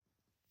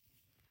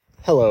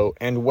Hello,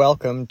 and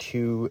welcome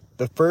to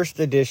the first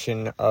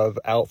edition of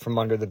Out From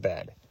Under the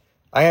Bed.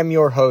 I am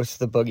your host,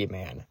 the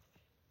Boogieman.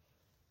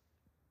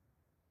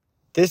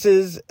 This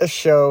is a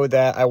show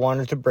that I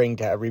wanted to bring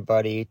to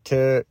everybody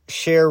to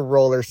share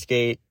roller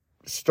skate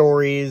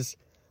stories,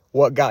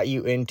 what got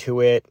you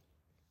into it,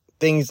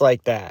 things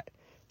like that.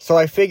 So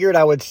I figured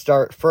I would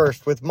start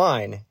first with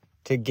mine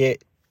to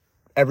get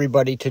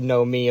everybody to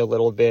know me a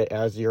little bit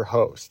as your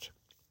host.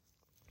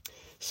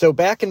 So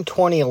back in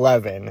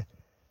 2011,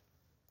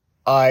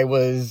 I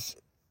was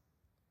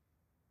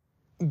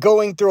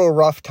going through a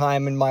rough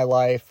time in my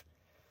life.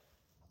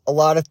 A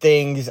lot of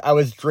things. I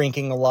was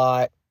drinking a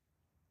lot.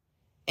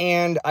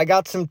 And I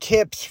got some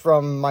tips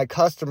from my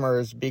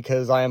customers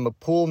because I am a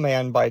pool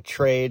man by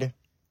trade.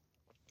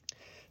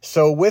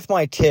 So with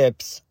my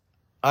tips,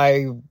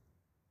 I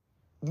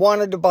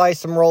wanted to buy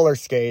some roller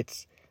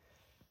skates.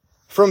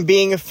 From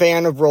being a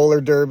fan of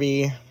roller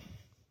derby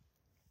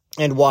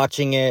and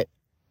watching it,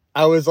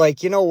 I was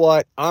like, you know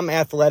what? I'm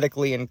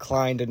athletically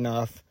inclined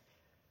enough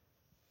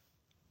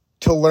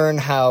to learn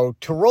how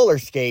to roller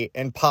skate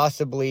and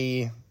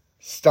possibly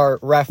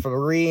start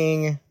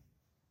refereeing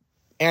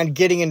and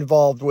getting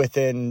involved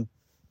within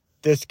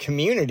this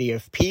community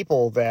of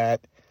people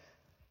that,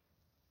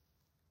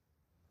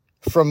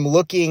 from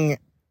looking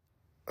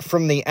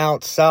from the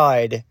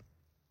outside,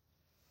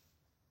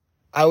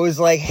 I was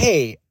like,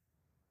 hey,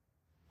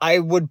 I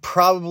would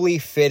probably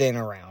fit in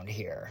around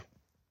here.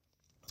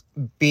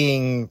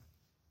 Being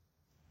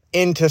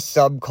into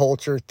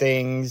subculture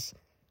things,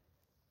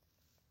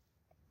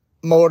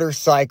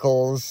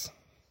 motorcycles,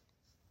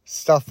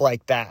 stuff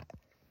like that.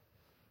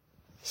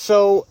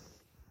 So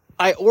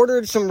I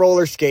ordered some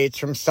roller skates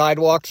from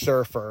Sidewalk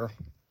Surfer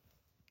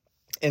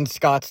in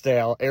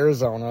Scottsdale,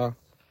 Arizona.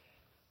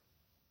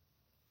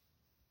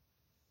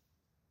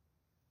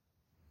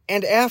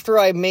 And after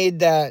I made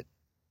that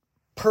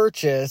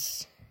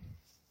purchase,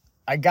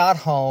 I got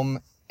home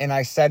and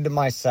I said to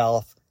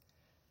myself,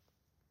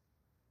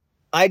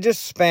 I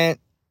just spent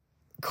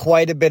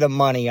quite a bit of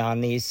money on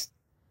these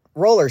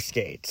roller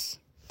skates.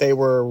 They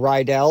were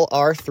Rydell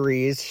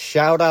R3s.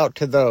 Shout out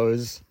to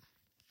those.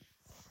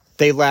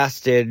 They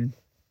lasted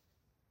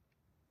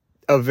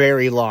a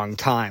very long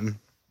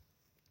time.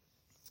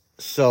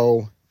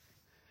 So,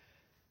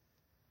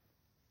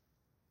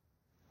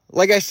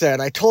 like I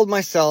said, I told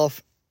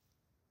myself,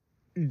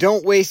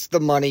 don't waste the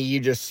money you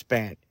just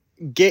spent.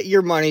 Get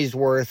your money's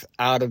worth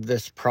out of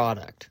this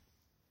product.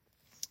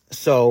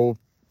 So,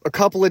 a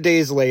couple of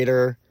days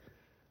later,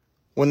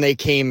 when they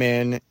came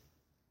in,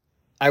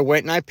 I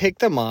went and I picked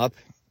them up.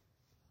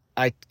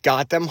 I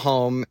got them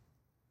home.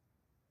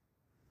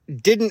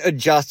 Didn't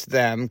adjust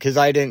them because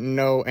I didn't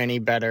know any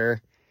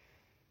better.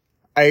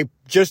 I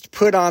just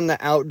put on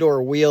the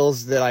outdoor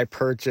wheels that I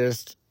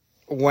purchased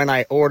when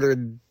I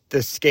ordered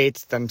the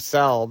skates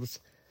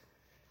themselves.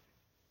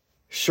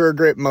 Sure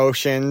Grip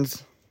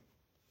Motions.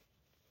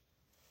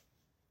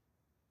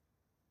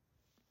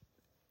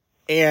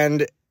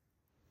 And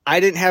I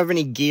didn't have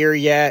any gear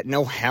yet,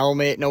 no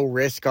helmet, no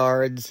wrist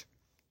guards.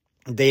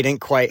 They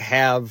didn't quite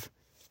have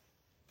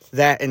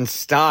that in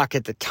stock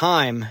at the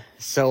time,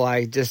 so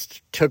I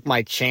just took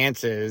my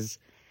chances,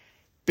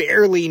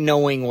 barely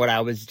knowing what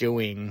I was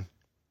doing,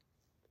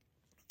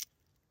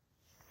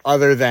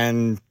 other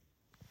than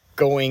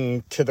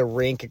going to the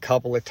rink a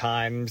couple of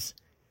times.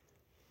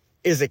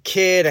 As a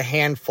kid, a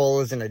handful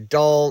as an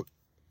adult,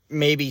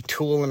 maybe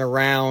tooling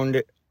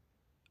around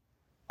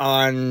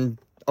on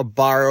a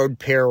borrowed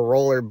pair of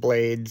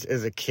rollerblades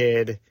as a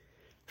kid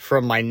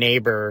from my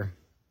neighbor,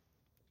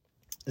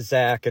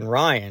 Zach and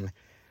Ryan.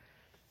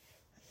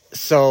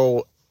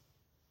 So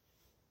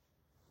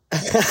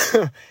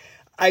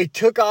I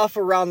took off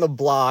around the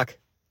block.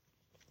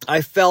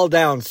 I fell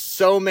down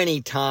so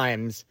many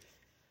times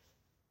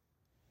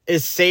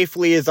as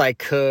safely as I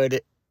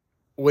could,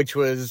 which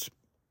was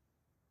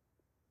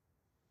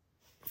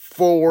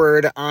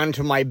forward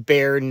onto my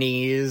bare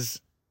knees,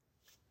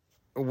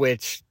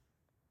 which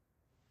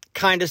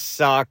kind of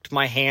sucked.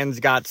 My hands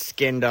got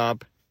skinned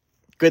up.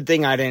 Good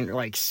thing I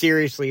didn't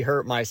seriously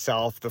hurt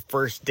myself the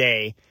first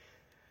day.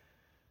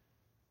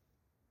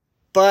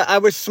 But I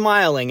was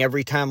smiling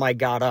every time I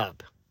got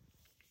up.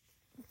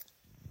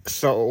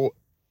 So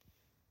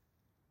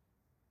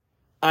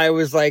I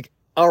was like,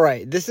 all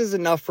right, this is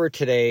enough for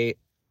today.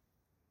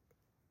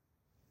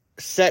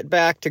 Set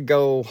back to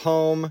go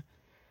home.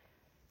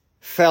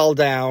 Fell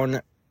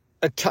down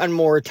a ton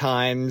more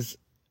times.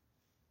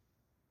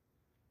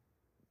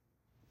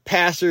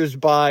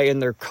 Passers-by in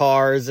their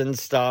cars and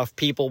stuff,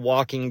 people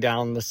walking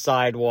down the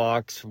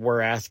sidewalks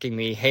were asking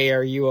me, hey,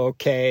 are you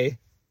okay?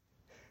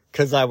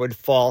 Because I would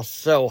fall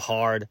so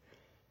hard.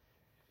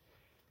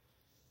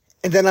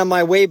 And then on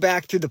my way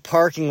back to the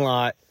parking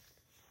lot,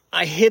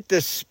 I hit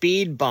this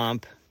speed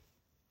bump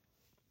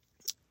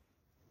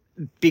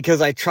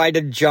because I tried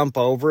to jump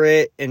over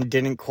it and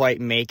didn't quite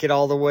make it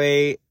all the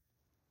way.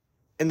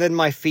 And then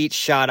my feet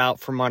shot out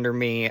from under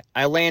me.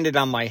 I landed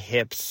on my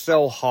hips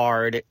so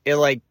hard,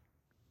 it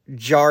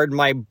jarred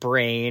my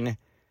brain.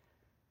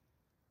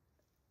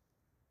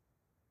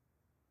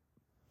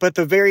 But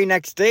the very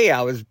next day,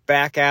 I was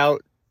back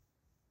out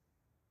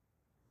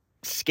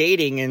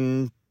skating,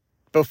 and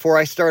before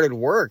I started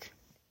work,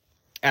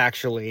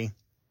 actually,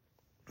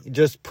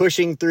 just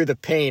pushing through the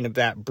pain of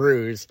that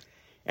bruise.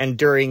 And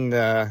during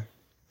the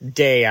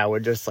day, I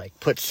would just like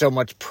put so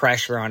much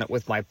pressure on it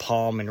with my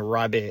palm and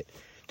rub it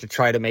to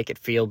try to make it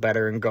feel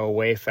better and go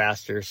away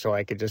faster so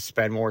I could just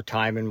spend more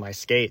time in my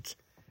skates.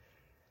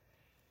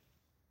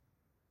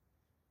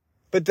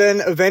 But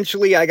then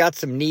eventually I got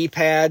some knee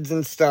pads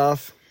and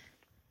stuff.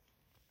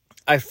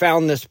 I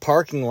found this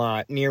parking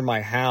lot near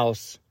my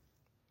house,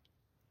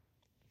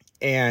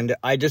 and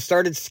I just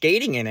started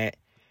skating in it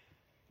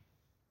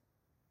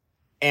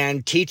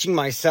and teaching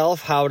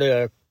myself how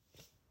to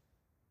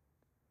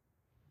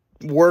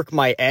work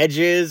my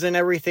edges and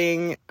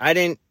everything. I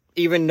didn't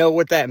even know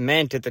what that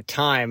meant at the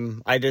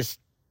time. I just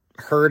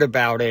heard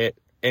about it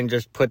and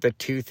just put the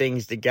two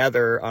things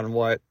together on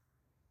what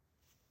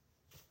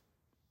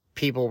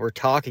people were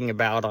talking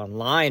about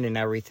online and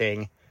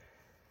everything.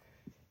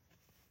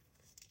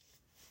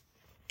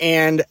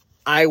 And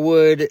I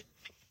would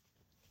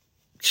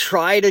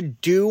try to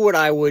do what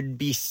I would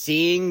be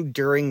seeing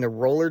during the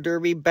roller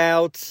derby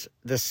bouts,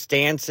 the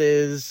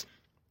stances,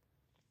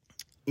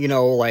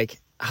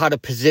 like how to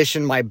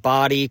position my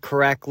body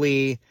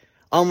correctly.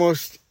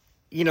 Almost,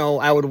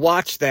 I would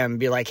watch them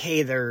be like,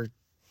 hey, they're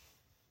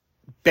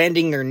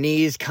bending their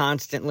knees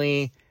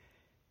constantly.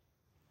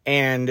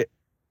 And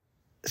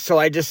so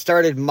I just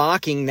started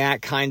mocking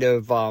that kind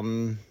of,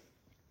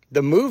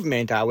 the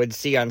movement I would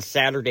see on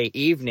Saturday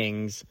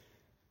evenings.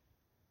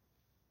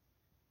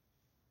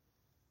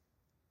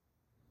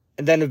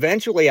 And then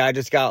eventually I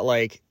just got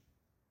like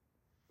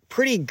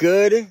pretty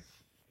good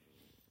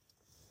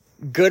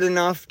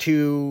enough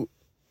to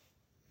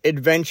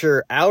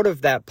adventure out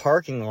of that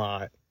parking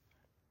lot.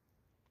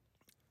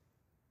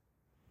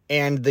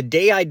 And the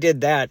day I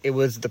did that, it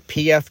was the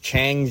P.F.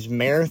 Chang's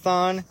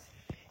marathon.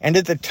 And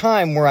at the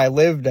time where I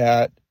lived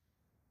at,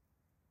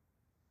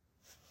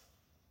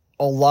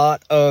 a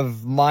lot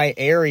of my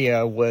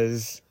area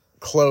was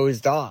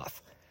closed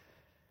off.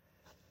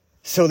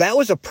 So that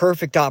was a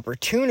perfect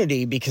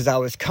opportunity because I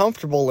was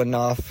comfortable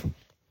enough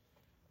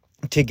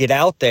to get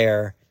out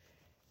there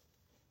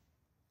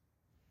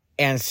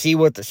and see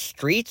what the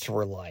streets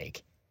were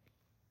like.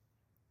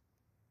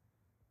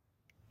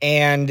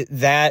 And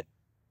that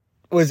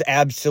was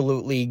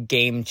absolutely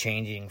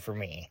game-changing for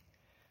me.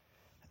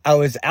 I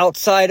was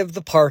outside of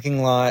the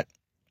parking lot,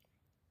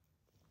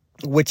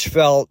 which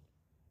felt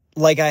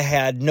like I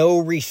had no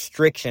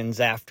restrictions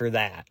after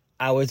that.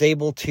 I was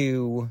able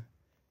to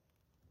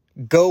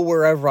go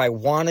wherever I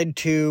wanted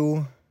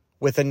to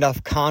with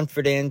enough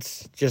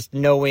confidence, just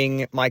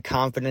knowing my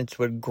confidence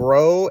would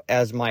grow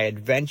as my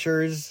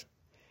adventures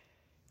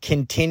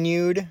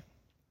continued.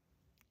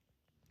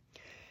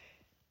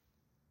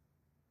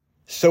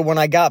 So when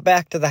I got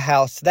back to the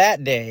house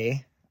that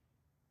day,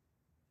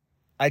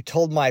 I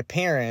told my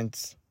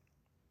parents,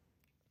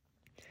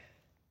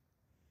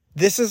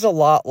 this is a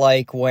lot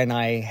like when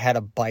I had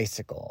a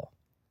bicycle.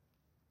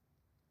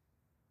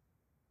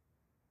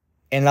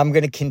 And I'm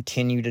going to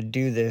continue to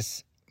do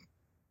this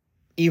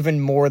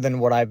even more than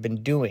what I've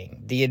been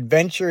doing. The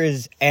adventure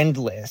is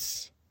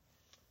endless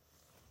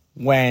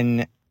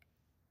when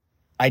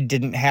I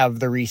didn't have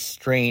the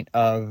restraint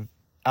of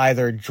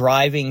either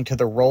driving to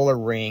the roller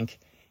rink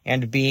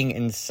and being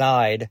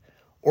inside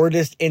or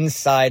just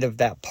inside of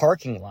that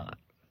parking lot.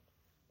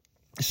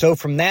 So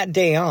from that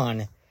day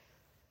on,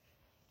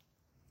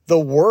 the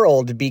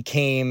world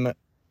became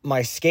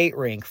my skate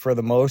rink for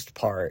the most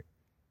part.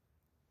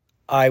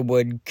 I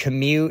would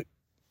commute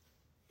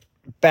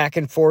back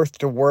and forth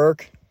to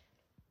work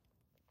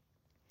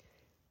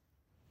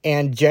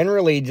and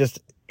generally just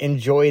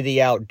enjoy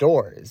the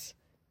outdoors.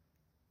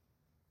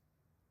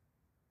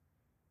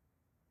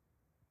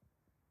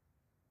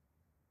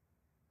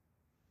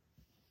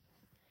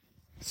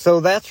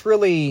 So that's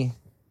really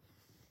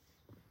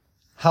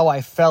how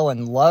I fell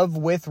in love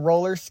with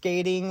roller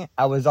skating.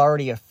 I was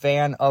already a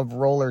fan of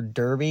roller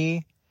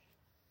derby,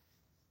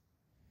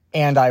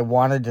 and I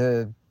wanted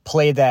to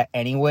play that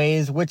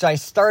anyways, which I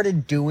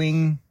started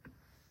doing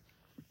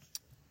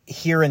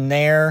here and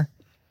there.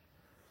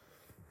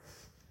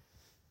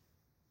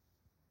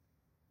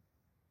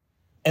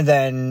 And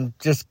then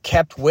just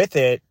kept with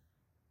it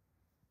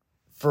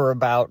for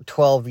about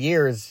 12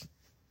 years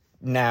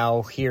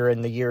now here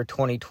in the year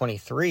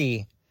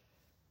 2023.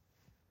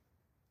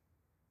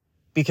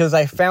 Because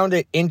I found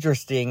it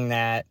interesting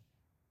that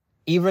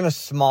even a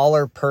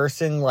smaller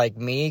person like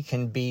me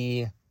can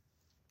be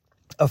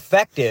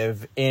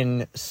effective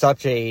in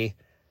such a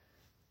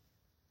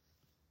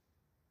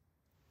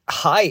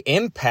high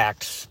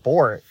impact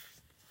sport.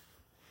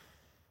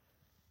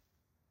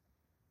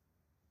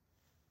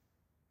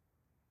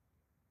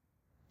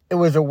 It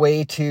was a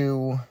way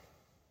to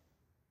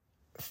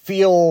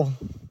feel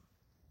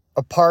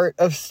a part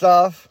of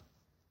stuff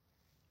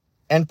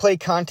and play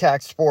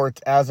contact sports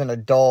as an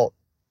adult,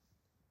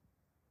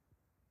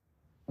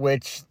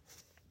 which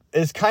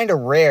is kind of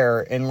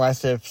rare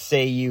unless if,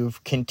 say,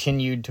 you've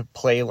continued to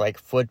play like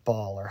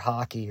football or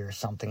hockey or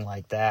something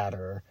like that,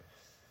 or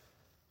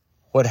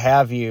what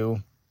have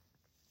you.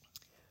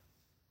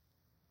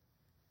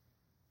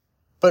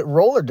 But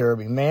roller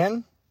derby,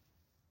 man.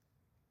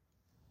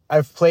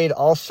 I've played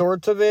all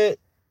sorts of it.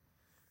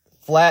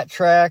 Flat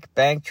track,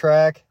 bank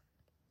track,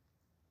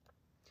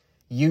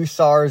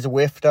 USARs,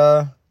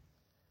 WIFTA.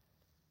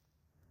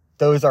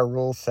 Those are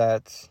rule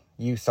sets.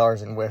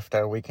 USARs and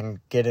WIFTA. We can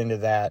get into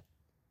that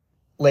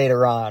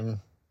later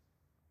on.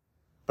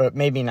 But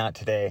maybe not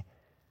today.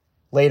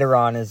 Later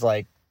on is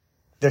like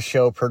the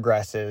show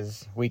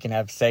progresses. We can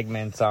have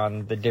segments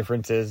on the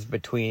differences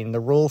between the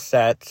rule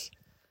sets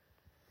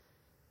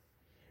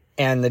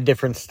and the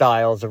different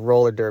styles of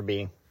roller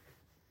derby.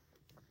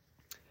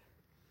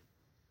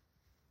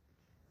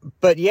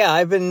 But yeah,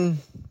 I've been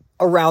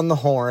around the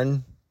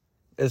horn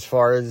as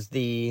far as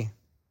the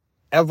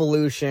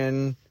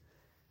evolution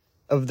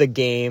of the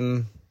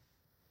game.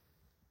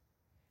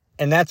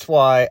 And that's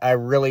why I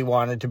really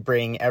wanted to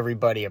bring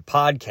everybody a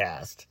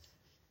podcast.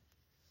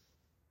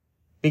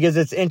 Because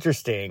it's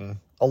interesting.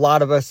 A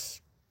lot of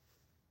us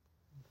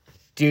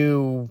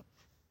do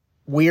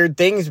weird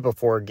things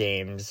before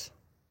games.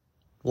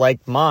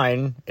 Like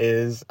mine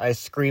is I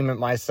scream at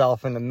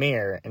myself in the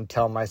mirror and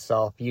tell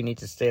myself, you need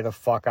to stay the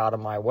fuck out of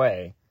my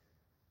way.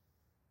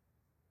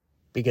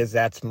 Because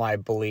that's my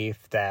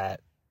belief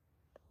that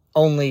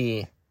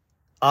only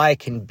I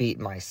can beat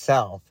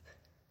myself.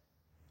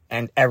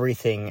 And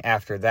everything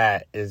after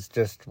that is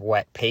just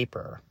wet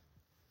paper.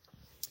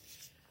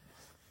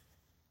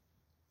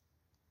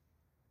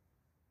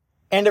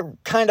 And it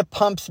kind of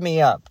pumps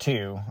me up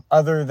too.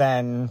 Other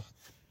than,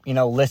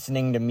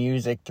 listening to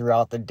music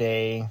throughout the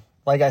day.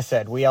 Like I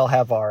said, we all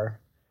have our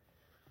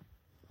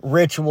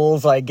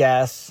rituals, I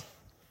guess,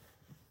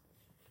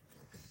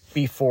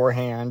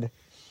 beforehand.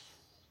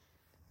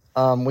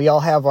 We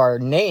all have our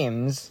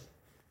names,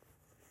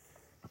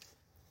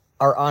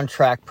 our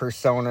on-track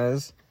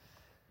personas.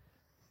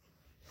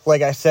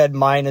 Like I said,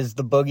 mine is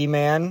the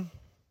Boogieman.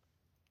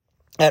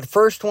 At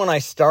first, when I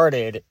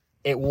started,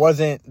 it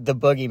wasn't the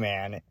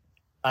Boogieman.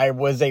 I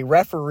was a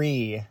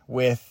referee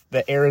with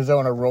the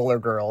Arizona Roller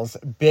Girls.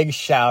 Big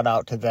shout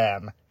out to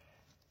them.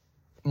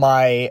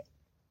 My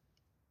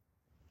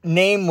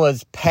name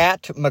was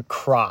Pat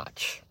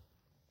McCrotch.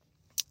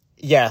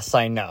 Yes,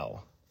 I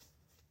know.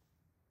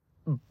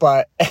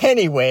 But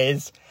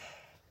anyways,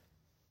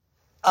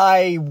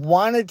 I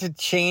wanted to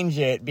change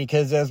it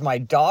because as my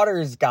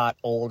daughters got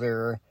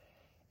older,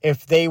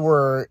 if they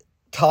were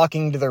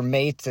talking to their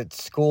mates at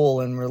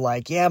school and were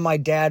like, yeah, my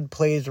dad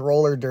plays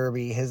roller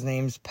derby, his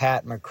name's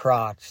Pat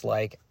McCrotch.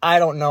 Like, I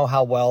don't know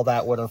how well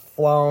that would have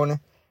flown.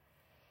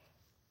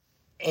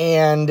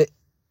 And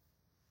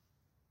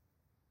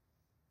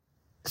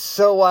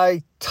so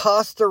I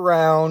tossed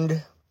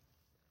around,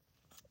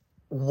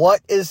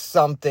 what is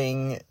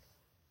something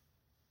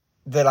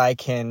that I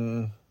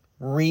can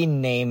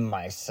rename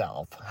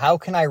myself? How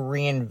can I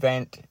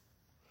reinvent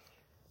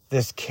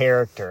this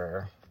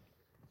character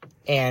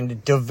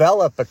and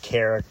develop a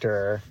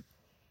character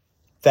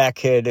that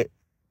could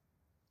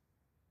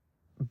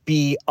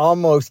be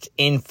almost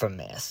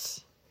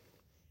infamous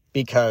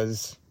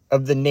because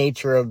of the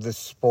nature of the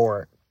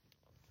sport?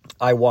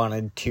 I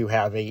wanted to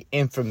have a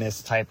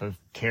infamous type of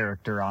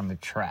character on the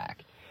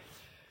track.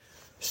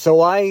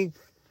 So I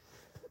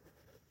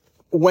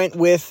went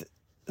with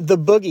the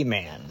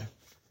Boogieman.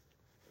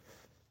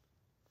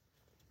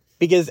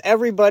 Because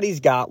everybody's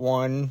got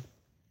one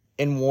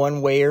in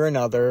one way or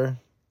another.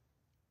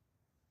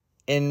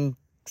 In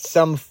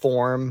some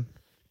form,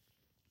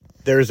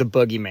 there's a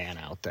Boogieman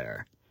out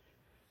there.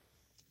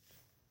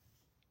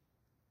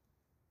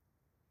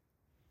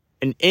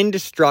 An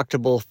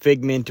indestructible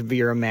figment of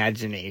your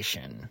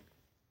imagination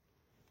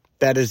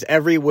that is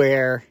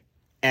everywhere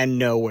and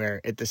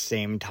nowhere at the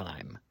same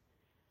time.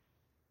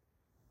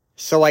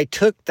 So I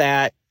took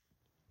that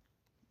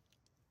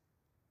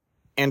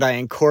and I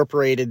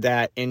incorporated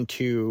that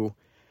into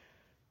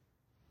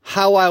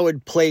how I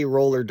would play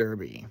roller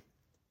derby.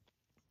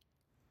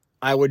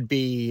 I would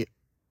be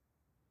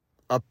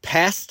a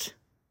pest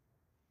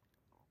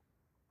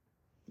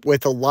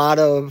with a lot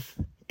of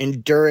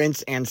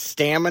endurance and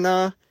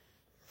stamina,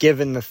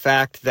 given the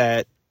fact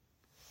that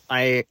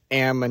I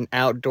am an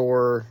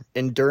outdoor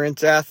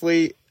endurance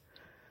athlete.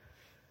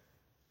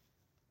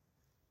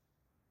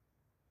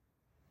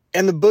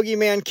 And the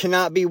Boogieman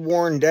cannot be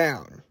worn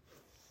down,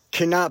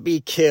 cannot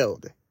be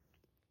killed.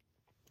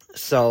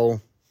 So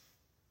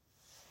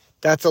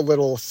that's a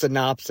little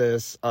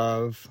synopsis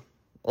of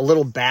a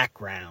little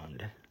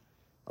background,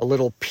 a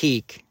little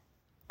peek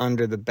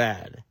under the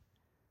bed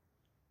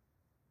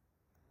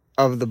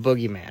of the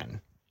Boogieman.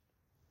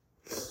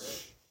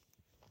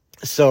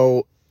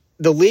 So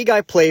the league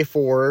I play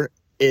for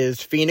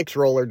is Phoenix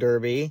Roller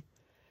Derby.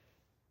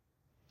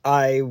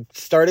 I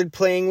started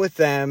playing with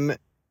them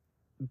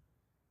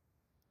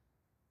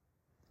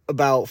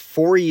about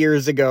 4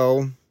 years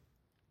ago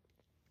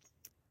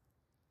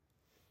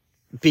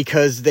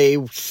because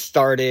they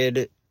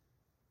started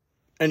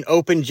an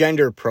open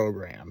gender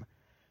program.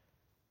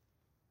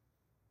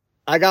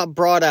 I got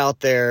brought out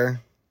there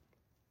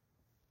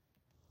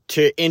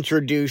to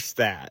introduce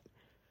that.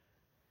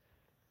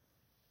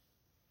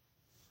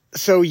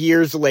 So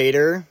years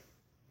later,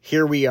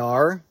 here we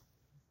are,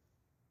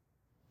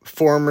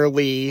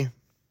 formerly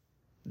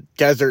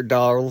Desert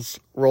Dolls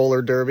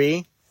Roller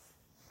Derby.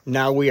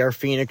 Now we are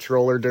Phoenix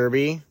Roller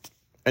Derby,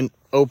 an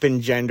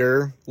open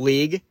gender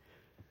league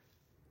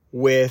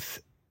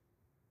with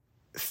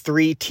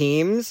 3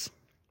 teams.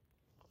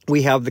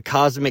 We have the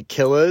Cosmic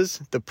Killers,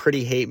 the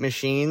Pretty Hate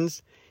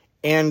Machines,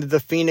 and the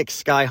Phoenix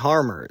Sky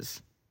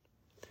Harmers.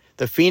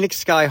 The Phoenix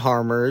Sky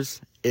Harmers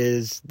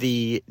is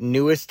the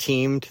newest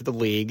team to the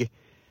league.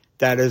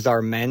 That is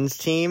our men's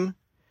team.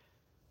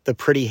 The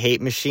Pretty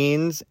Hate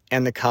Machines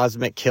and the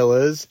Cosmic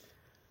Killers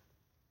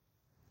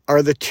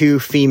are the 2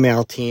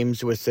 female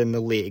teams within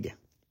the league.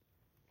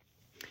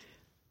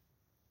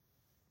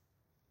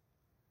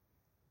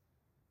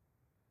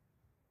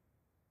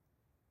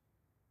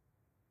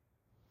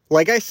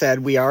 Like I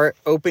said, we are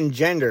open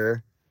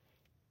gender.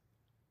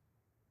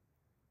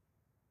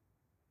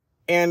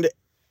 And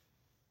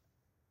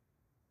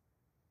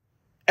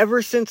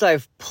ever since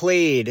I've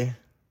played,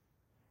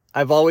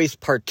 I've always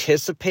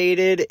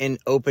participated in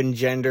open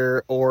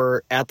gender,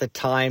 or at the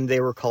time they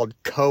were called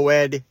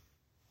co-ed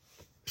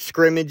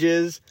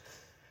scrimmages.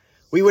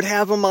 We would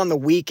have them on the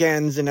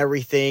weekends and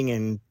everything,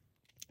 and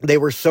they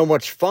were so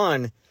much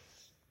fun.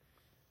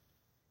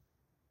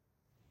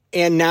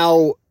 And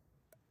now,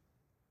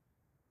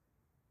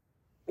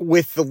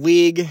 with the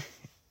league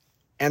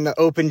and the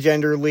open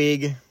gender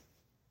league,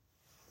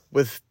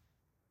 with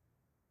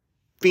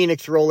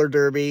Phoenix Roller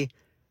Derby,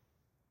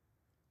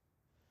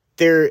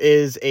 there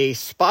is a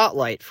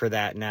spotlight for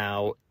that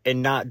now,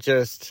 and not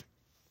just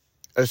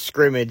a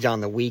scrimmage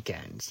on the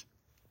weekends.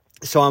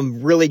 So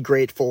I'm really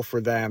grateful for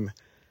them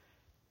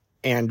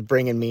and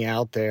bringing me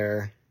out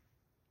there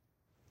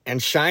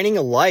and shining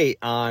a light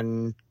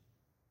on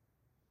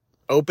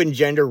open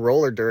gender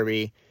roller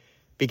derby,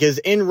 because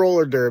in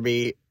roller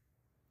derby,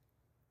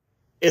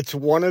 it's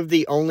one of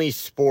the only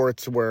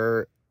sports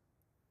where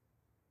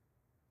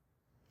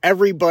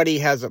everybody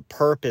has a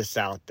purpose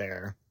out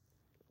there.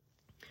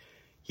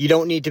 You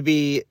don't need to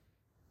be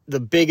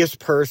the biggest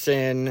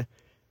person,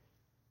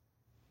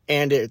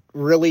 and it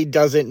really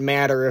doesn't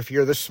matter if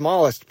you're the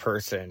smallest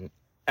person.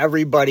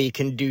 Everybody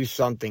can do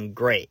something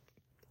great.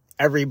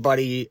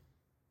 Everybody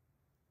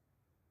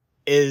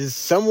is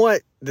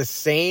somewhat the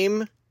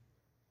same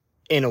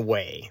in a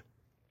way.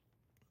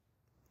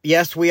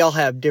 Yes, we all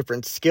have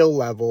different skill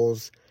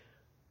levels,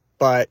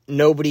 but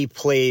nobody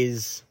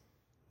plays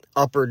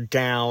up or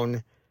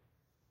down.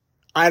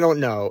 I don't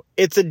know.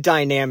 It's a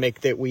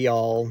dynamic that we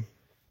all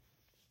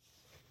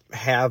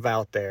have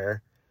out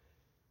there.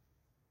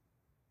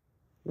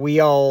 We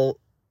all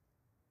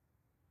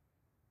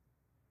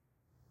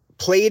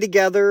play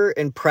together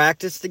and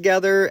practice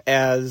together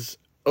as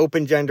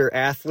open gender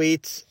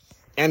athletes,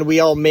 and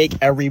we all make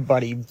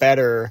everybody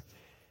better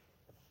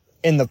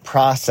in the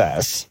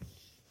process.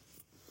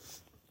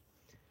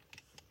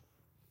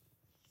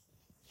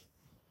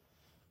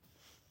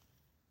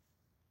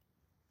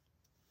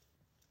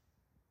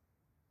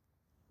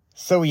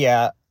 So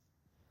yeah,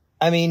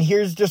 I mean,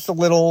 here's just a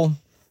little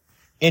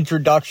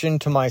introduction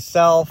to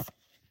myself.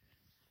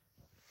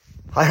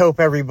 I hope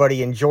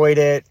everybody enjoyed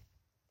it.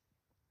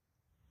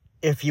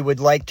 If you would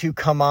like to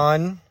come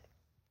on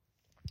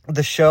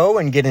the show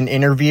and get an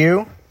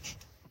interview,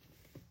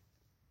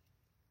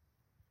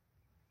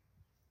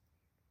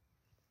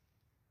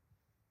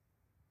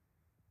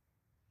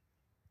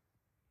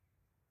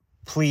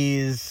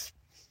 please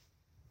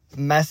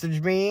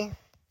message me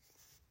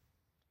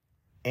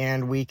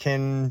and we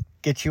can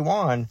get you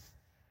on.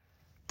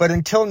 But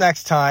until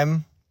next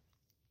time,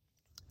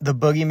 the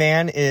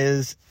Boogieman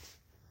is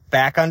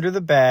back under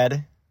the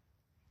bed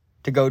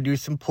to go do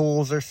some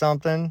pools or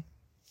something.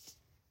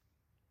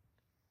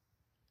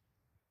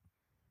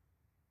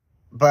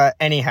 But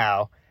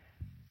anyhow,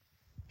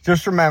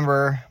 just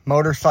remember,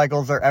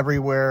 motorcycles are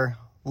everywhere.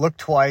 Look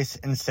twice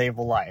and save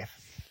a life.